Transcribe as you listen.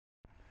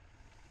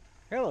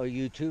Hello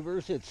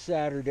YouTubers, it's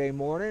Saturday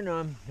morning.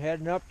 I'm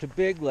heading up to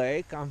Big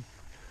Lake. I'm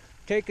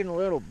taking a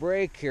little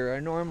break here.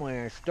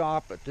 I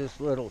stop at this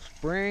little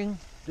spring.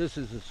 This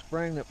is a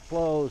spring that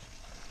flows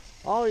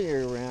all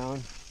year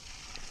round.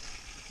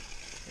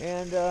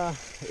 And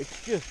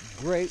it's just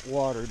great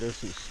water.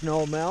 This is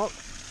snow melt.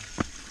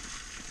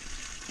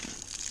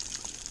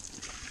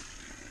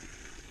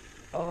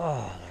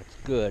 Oh, that's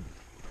good.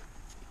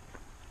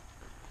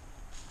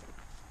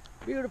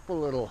 Beautiful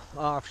little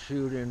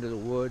offshoot into the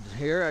woods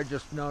here. I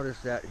just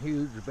noticed that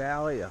huge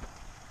valley of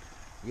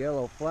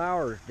yellow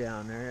flowers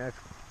down there. That's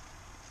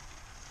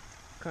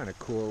kind of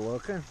cool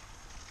looking.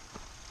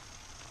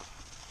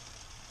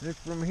 And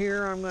from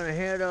here I'm going to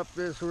head up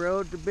this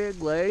road to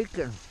Big Lake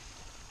and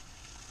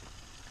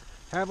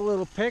have a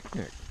little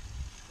picnic.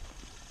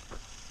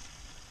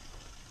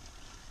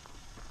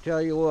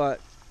 Tell you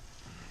what,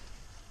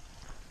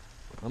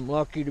 I'm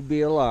lucky to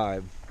be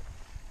alive.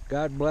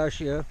 God bless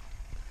you,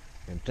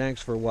 and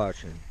thanks for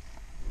watching.